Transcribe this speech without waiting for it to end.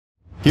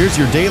Here's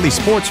your daily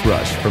sports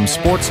rush from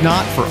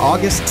Sportsnaut for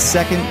August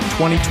 2nd,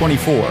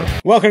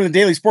 2024. Welcome to the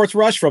Daily Sports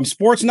Rush from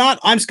Sportsnaut.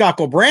 I'm Scott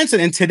Branson,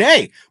 and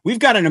today we've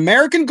got an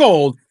American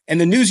gold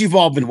and the news you've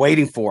all been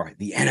waiting for.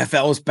 The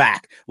NFL is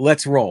back.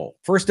 Let's roll.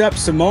 First up,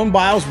 Simone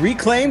Biles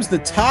reclaims the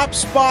top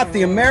spot.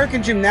 The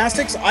American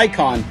gymnastics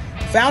icon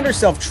found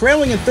herself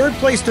trailing in third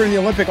place during the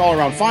Olympic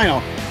all-around final.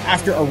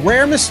 After a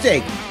rare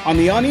mistake on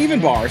the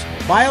uneven bars,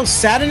 Biles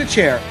sat in a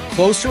chair,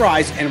 closed her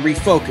eyes, and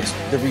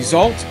refocused. The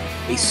result?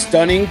 A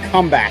stunning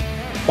comeback.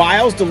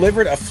 Biles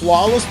delivered a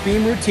flawless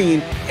beam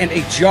routine and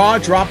a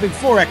jaw-dropping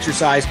floor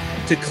exercise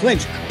to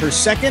clinch her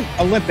second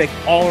Olympic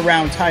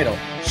all-around title.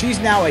 She's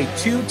now a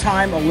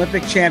two-time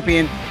Olympic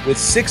champion with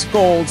 6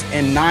 golds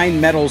and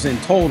 9 medals in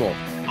total.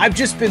 "I've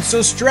just been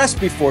so stressed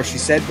before," she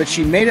said, but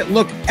she made it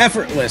look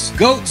effortless.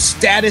 GOAT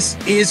status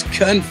is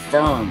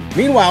confirmed.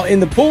 Meanwhile,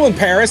 in the pool in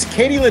Paris,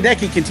 Katie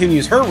Ledecky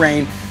continues her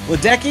reign.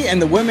 Ledecky and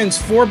the women's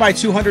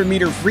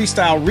 4x200-meter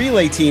freestyle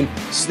relay team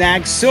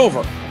snagged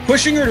silver,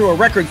 pushing her to a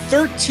record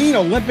 13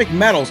 Olympic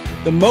medals,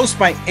 the most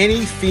by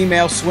any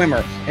female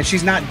swimmer. And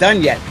she's not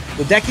done yet.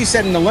 Ledecky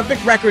set an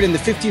Olympic record in the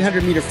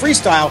 1500-meter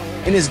freestyle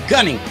and is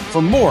gunning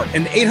for more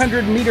in the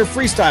 800-meter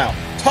freestyle.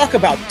 Talk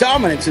about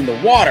dominance in the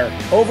water.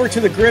 Over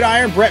to the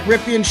gridiron, Brett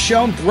Rypien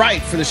shone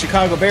bright for the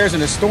Chicago Bears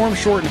in a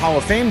storm-shortened Hall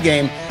of Fame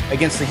game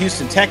against the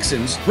Houston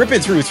Texans.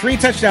 Rypien threw 3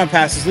 touchdown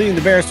passes, leading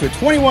the Bears to a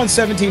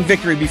 21-17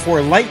 victory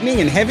before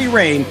lightning and heavy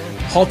rain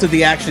halted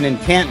the action in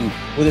Canton.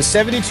 With a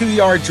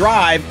 72-yard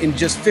drive in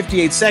just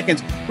 58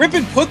 seconds,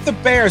 Rypien put the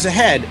Bears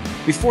ahead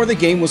before the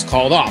game was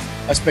called off.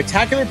 A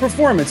spectacular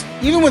performance,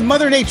 even with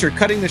Mother Nature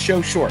cutting the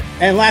show short.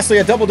 And lastly,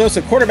 a double dose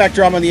of quarterback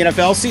drama in the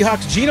NFL.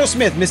 Seahawks' Geno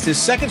Smith missed his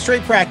second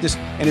straight practice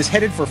and is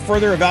headed for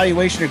further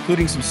evaluation,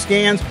 including some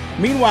scans.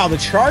 Meanwhile, the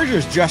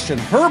Chargers' Justin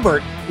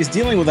Herbert is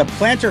dealing with a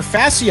plantar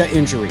fascia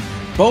injury.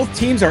 Both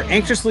teams are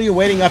anxiously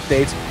awaiting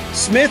updates.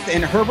 Smith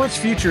and Herbert's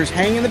futures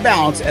hang in the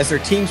balance as their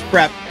teams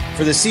prep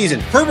for the season.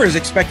 Herbert is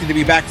expected to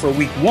be back for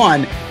Week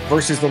 1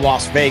 versus the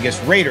Las Vegas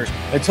Raiders.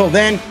 Until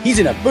then, he's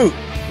in a boot.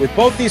 With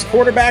both these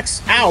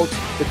quarterbacks out,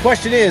 the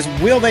question is,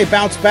 will they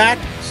bounce back?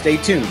 Stay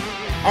tuned.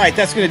 All right,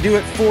 that's going to do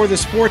it for the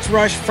Sports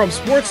Rush from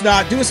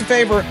Sportsnaut. Do us a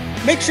favor,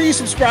 make sure you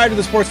subscribe to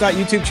the Sportsnaut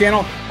YouTube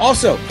channel.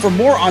 Also, for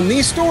more on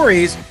these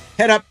stories,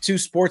 head up to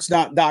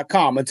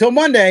sportsnaut.com. Until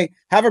Monday,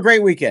 have a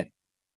great weekend.